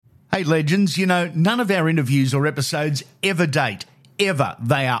Hey, legends, you know, none of our interviews or episodes ever date. Ever.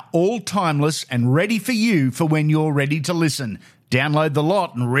 They are all timeless and ready for you for when you're ready to listen. Download the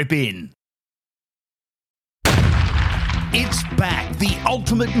lot and rip in. It's back, the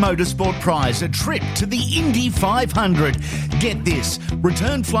ultimate motorsport prize, a trip to the Indy 500. Get this,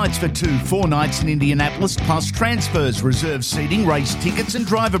 return flights for 4 nights in Indianapolis, plus transfers, reserved seating, race tickets and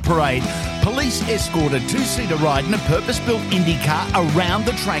driver parade. Police escort, a 2-seater ride and a purpose-built Indy car around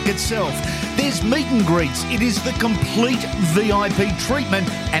the track itself. There's meet and greets. It is the complete VIP treatment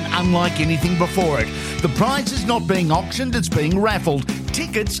and unlike anything before it. The prize is not being auctioned, it's being raffled.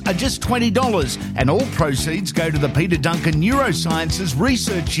 Tickets are just $20 and all proceeds go to the Peter Duncan Neurosciences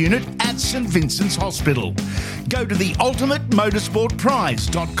Research Unit at St Vincent's Hospital. Go to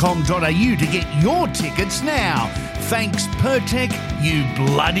theultimatemotorsportprize.com.au to get your tickets now. Thanks, Pertec, you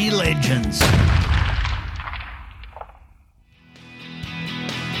bloody legends.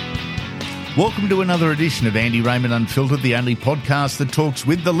 Welcome to another edition of Andy Raymond Unfiltered, the only podcast that talks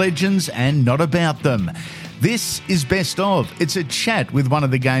with the legends and not about them. This is Best Of. It's a chat with one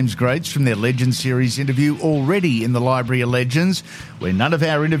of the game's greats from their Legends Series interview already in the Library of Legends, where none of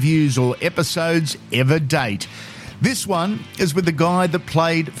our interviews or episodes ever date. This one is with the guy that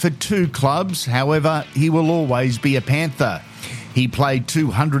played for 2 clubs, however, he will always be a Panther. He played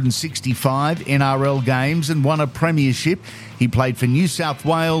 265 NRL games and won a premiership. He played for New South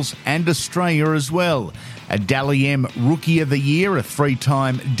Wales and Australia as well. A Dally M Rookie of the Year, a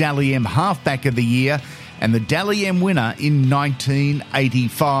 3-time Dally M Halfback of the Year, and the Dally M winner in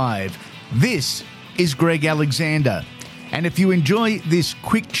 1985. This is Greg Alexander. And if you enjoy this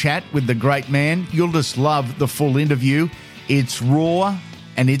quick chat with the great man, you'll just love the full interview. It's raw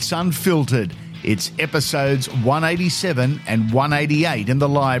and it's unfiltered. It's episodes 187 and 188 in the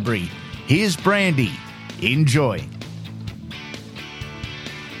library. Here's Brandi. Enjoy.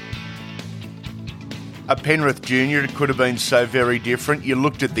 A Penrith junior, it could have been so very different. You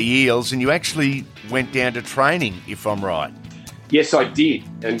looked at the Eels and you actually went down to training, if I'm right. Yes, I did.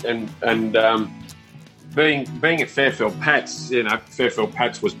 And being at Fairfield Pats, Fairfield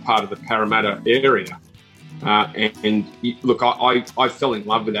Pats was part of the Parramatta area. Look, I fell in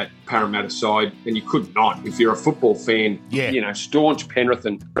love with that Parramatta side, and you could not. If you're a football fan, staunch Penrith,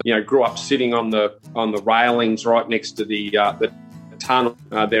 and grew up sitting on the railings right next to the tunnel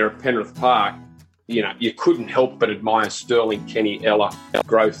there at Penrith Park. You couldn't help but admire Sterling, Kenny, Ella,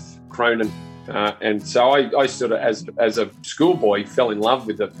 Growth, Cronin, and so I sort of, as a schoolboy, fell in love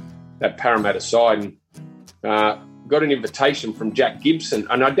with that Parramatta side, and got an invitation from Jack Gibson,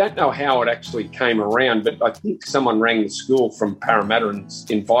 and I don't know how it actually came around, but I think someone rang the school from Parramatta and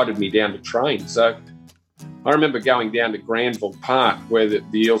invited me down to train. So I remember going down to Granville Park where the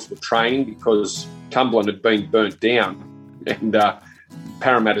Eels were training because Cumberland had been burnt down, and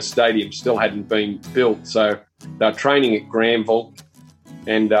Parramatta Stadium still hadn't been built. So they were training at Granville,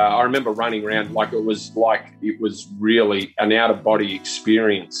 and I remember running around like it was really an out-of-body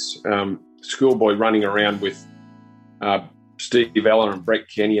experience. Schoolboy running around with Steve Ella and Brett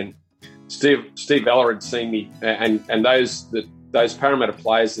Kenny, and Steve Ella had seen me, and those Parramatta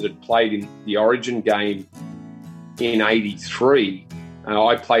players that had played in the Origin game in '83.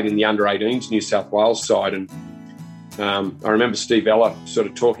 I played in the under-18s New South Wales side, and I remember Steve Ella sort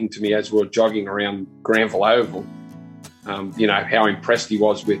of talking to me as we were jogging around Granville Oval. How impressed he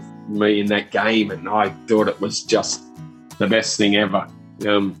was with me in that game, and I thought it was just the best thing ever.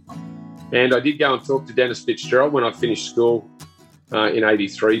 And I did go and talk to Dennis Fitzgerald when I finished school in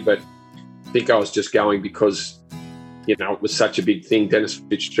 '83, but I think I was just going because, it was such a big thing. Dennis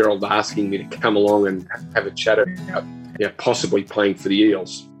Fitzgerald asking me to come along and have a chat about possibly playing for the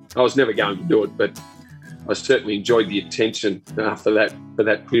Eels. I was never going to do it, but I certainly enjoyed the attention for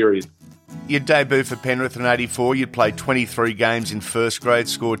that period. Your debut for Penrith in '84, you played 23 games in first grade,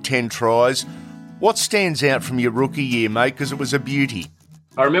 scored 10 tries. What stands out from your rookie year, mate? Because it was a beauty.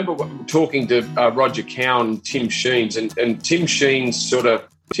 I remember talking to Roger Cowan and Tim Sheens, and Tim Sheens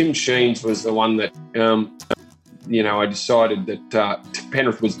was the one that, I decided that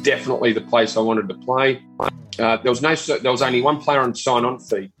Penrith was definitely the place I wanted to play. There was only one player on sign-on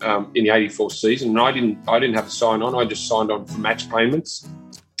fee in the '84 season, and I didn't have a sign-on. I just signed on for match payments.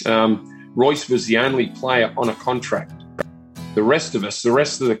 Royce was the only player on a contract. The rest of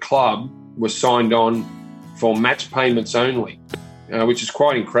the club, were signed on for match payments only. Which is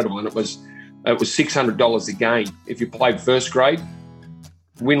quite incredible, and it was $600 a game. If you played first grade,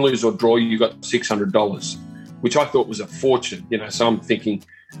 win, lose or draw, you got $600, which I thought was a fortune. So I'm thinking,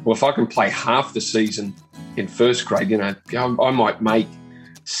 well, if I can play half the season in first grade, I might make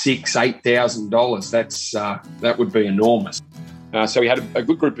 $6,000, $8,000. That would be enormous. So we had a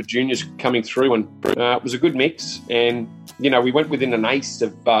good group of juniors coming through, and it was a good mix. And, we went within an ace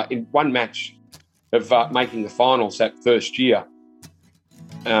of, in one match, of making the finals that first year.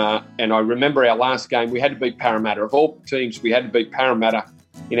 And I remember our last game, we had to beat Parramatta. Of all teams, we had to beat Parramatta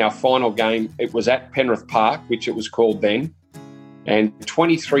in our final game. It was at Penrith Park, which it was called then. And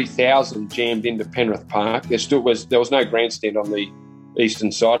 23,000 jammed into Penrith Park. There was no grandstand on the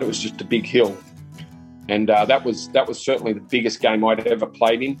eastern side. It was just a big hill. And that was certainly the biggest game I'd ever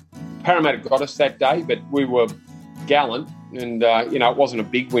played in. Parramatta got us that day, but we were gallant. And, it wasn't a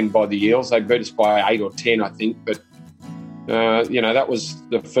big win by the Eels. They beat us by 8 or 10, I think. But, that was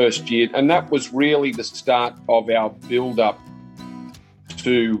the first year. And that was really the start of our build-up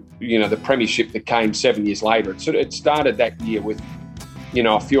to, the premiership that came 7 years later. It started that year with,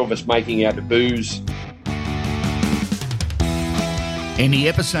 a few of us making our debuts. Any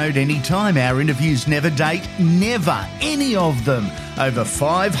episode, anytime. Our interviews never date, never, any of them. Over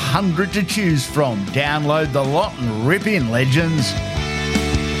 500 to choose from. Download the lot and rip in, legends.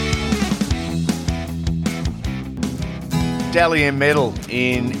 Dally M medal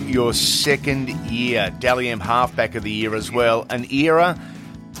in your second year. Dally M halfback of the year as well. An era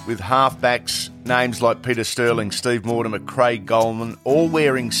with halfbacks, names like Peter Sterling, Steve Mortimer, Craig Goldman, all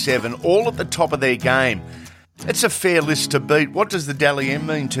wearing 7, all at the top of their game. It's a fair list to beat. What does the Dally M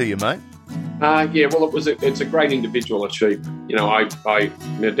mean to you, mate? It's a great individual achievement.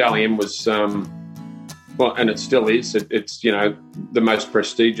 Dally M was, and it still is. It's the most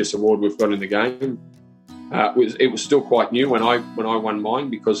prestigious award we've got in the game. It was still quite new when I won mine,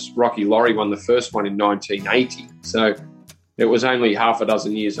 because Rocky Laurie won the first one in 1980. So it was only half a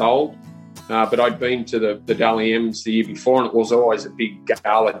dozen years old. But I'd been to the Dally M's the year before, and it was always a big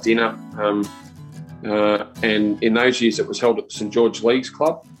gala dinner. And in those years, it was held at the St George Leagues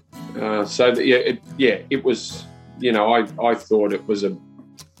Club. It was. I thought it was and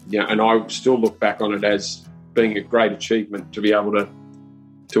I still look back on it as being a great achievement to be able to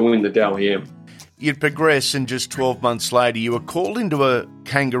win the Dally M. You'd progress, and just 12 months later, you were called into a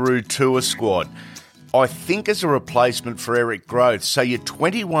Kangaroo Tour squad, I think as a replacement for Eric Groth. So you're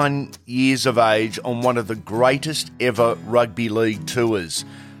 21 years of age on one of the greatest ever rugby league tours.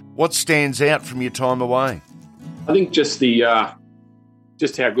 What stands out from your time away? I think just how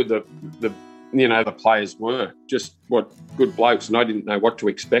good the players were. Just what good blokes, and I didn't know what to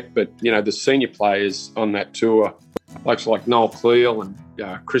expect. But the senior players on that tour, blokes like Noel Cleal and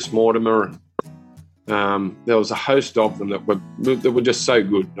Chris Mortimer, and there was a host of them that were just so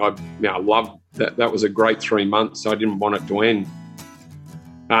good. I loved that. That was a great 3 months. I didn't want it to end.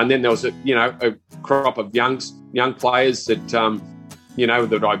 And then there was a crop of young players that.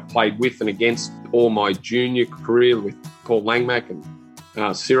 That I played with and against all my junior career, with Paul Langmack and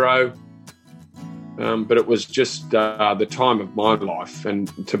Ciro. But it was just the time of my life,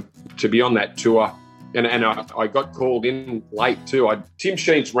 and to be on that tour. And I got called in late too. Tim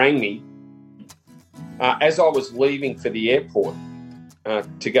Sheens rang me as I was leaving for the airport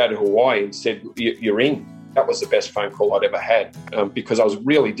to go to Hawaii, and said, "You're in." That was the best phone call I'd ever had, because I was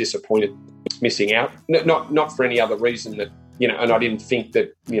really disappointed missing out. Not for any other reason that. And I didn't think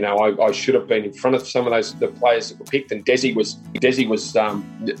that, I should have been in front of some of the players that were picked. And Desi was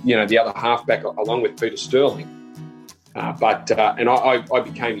the other halfback along with Peter Sterling. And I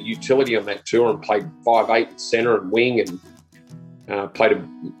became a utility on that tour and played 5'8" centre and wing, and I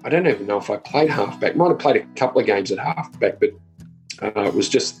don't even know if I played halfback. Might have played a couple of games at halfback, but it was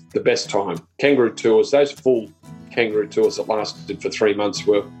just the best time. Kangaroo tours, those full Kangaroo tours that lasted for 3 months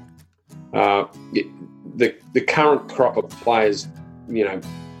were... The current crop of players, that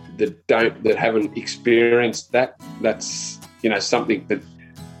haven't experienced that's something that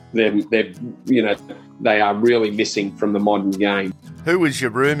they are really missing from the modern game. Who was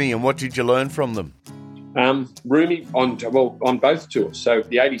your roomie, and what did you learn from them? Roomie on both tours. So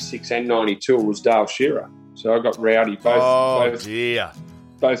the 86 and 90 tour was Dale Shearer. So I got Rowdy both tours. He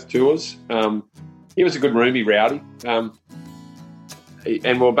was a good roomie, Rowdy.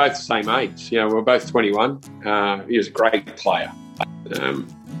 And we were both the same age. We were both 21. He was a great player.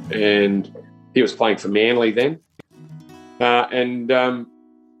 And he was playing for Manly then.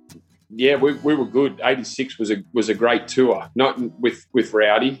 We were good. 86 was a great tour, not with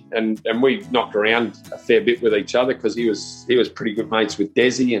Rowdy. And we knocked around a fair bit with each other, because he was pretty good mates with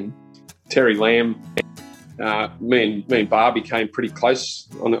Desi and Terry Lamb. Me and Bar became pretty close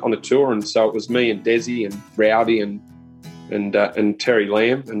on the tour, and so it was me and Desi and Rowdy and Terry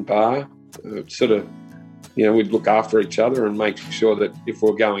Lamb and Bar. We'd look after each other and make sure that if we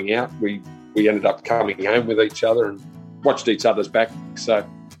were going out, we ended up coming home with each other and watched each other's back. So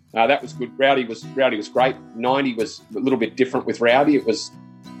That was good. Rowdy was great. 90 was a little bit different with Rowdy. It was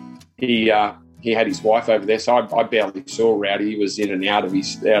he had his wife over there, so I barely saw Rowdy. He was in and out of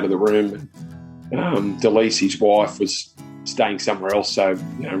the room. And, Delise, his wife, was staying somewhere else, so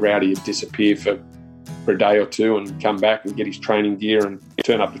Rowdy would disappear for a day or two and come back and get his training gear and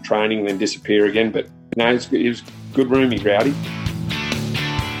turn up to training and then disappear again. But no, it was good roomy, Rowdy.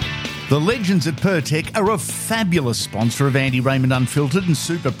 The legends at Pertec are a fabulous sponsor of Andy Raymond Unfiltered and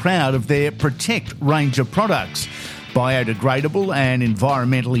super proud of their Protect range of products. Biodegradable and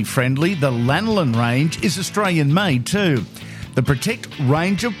environmentally friendly, the lanolin range is Australian-made too. The Protect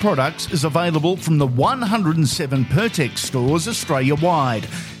range of products is available from the 107 Pertec stores Australia-wide.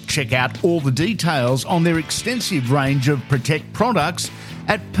 Check out all the details on their extensive range of Protect products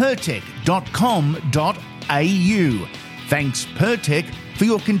at pertec.com.au. Thanks, Pertec, for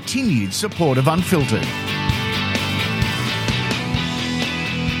your continued support of Unfiltered.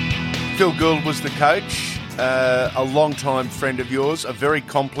 Phil Gould was the coach, a long-time friend of yours, a very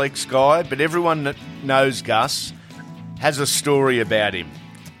complex guy, but everyone that knows Gus has a story about him.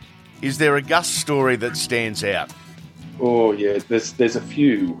 Is there a Gus story that stands out? Oh yeah, there's a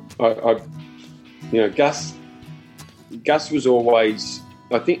few. Gus was always.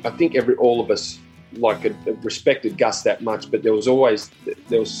 I think all of us respected Gus that much, but there was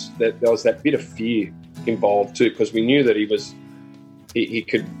that bit of fear involved too, because we knew that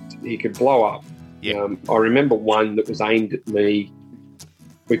he could blow up. Yeah. I remember one that was aimed at me.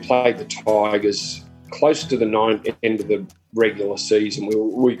 We played the Tigers close to the end of the regular season.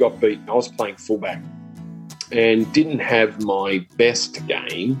 We got beaten. I was playing fullback and didn't have my best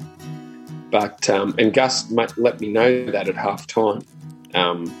game, but and Gus let me know that at half time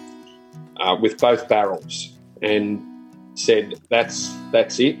with both barrels, and said that's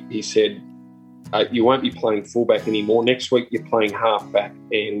it. He said, you won't be playing fullback anymore. Next week you're playing halfback,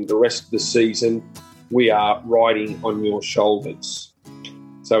 and the rest of the season we are riding on your shoulders.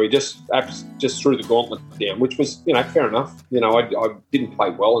 So he just threw the gauntlet down, which was, fair enough. I didn't play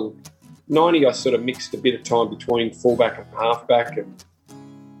well, and 90 I sort of mixed a bit of time between fullback and halfback, and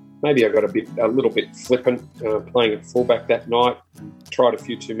maybe I got a little bit flippant playing at fullback that night. Tried a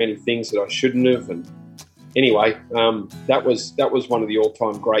few too many things that I shouldn't have, and anyway, that was one of the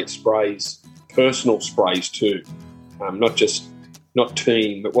all-time great sprays. Personal sprays too, not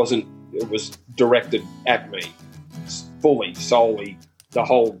team. It was directed at me, fully, solely, the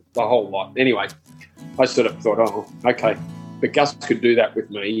whole lot. Anyway, I sort of thought, oh, okay, but Gus could do that with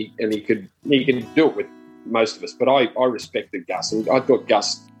me, and he can do it with most of us. But I respected Gus, and I thought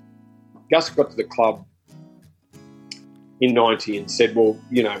Gus got to the club in 90 and said, well,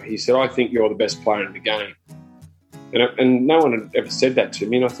 he said, I think you're the best player in the game. And no one had ever said that to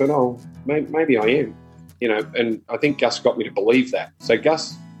me. And I thought, oh, maybe I am, and I think Gus got me to believe that. So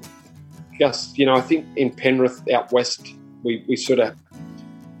Gus, I think in Penrith out west, we sort of,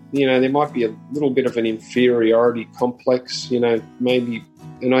 there might be a little bit of an inferiority complex, maybe.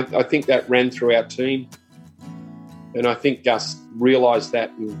 And I think that ran through our team. And I think Gus realised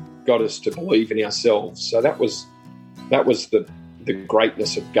that and got us to believe in ourselves. So that was the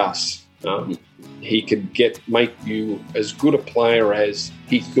greatness of Gus. He could make you as good a player as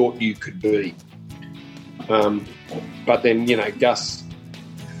he thought you could be. But then, Gus,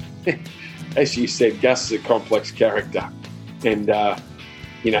 as you said, Gus is a complex character. And, there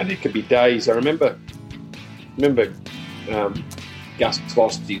could be days. I remember Gus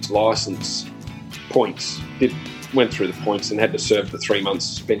lost his licence points, went through the points and had to serve the 3-month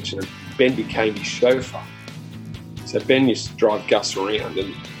suspension. And Ben became his chauffeur. So Ben used to drive Gus around,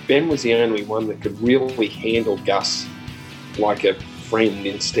 and Ben was the only one that could really handle Gus like a friend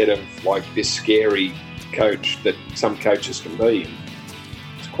instead of like this scary coach that some coaches can be.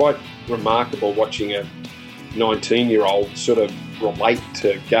 It's quite remarkable watching a 19-year-old sort of relate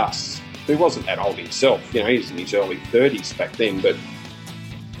to Gus, who wasn't that old himself. He was in his early 30s back then, but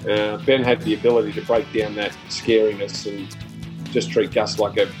Ben had the ability to break down that scariness and just treat Gus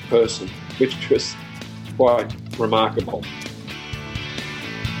like a person, which was quite remarkable.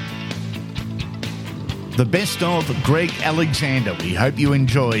 The best of Greg Alexander. We hope you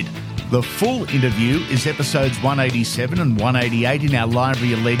enjoyed. The full interview is episodes 187 and 188 in our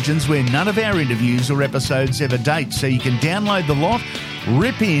Library of Legends, where none of our interviews or episodes ever date, so you can download the lot,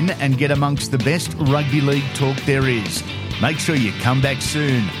 rip in and get amongst the best rugby league talk there is. Make sure you come back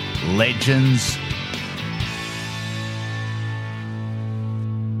soon. Legends.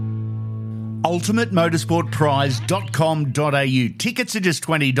 UltimateMotorsportPrize.com.au. Tickets are just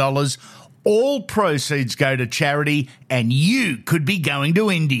 $20. All proceeds go to charity, and you could be going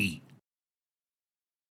to Indy.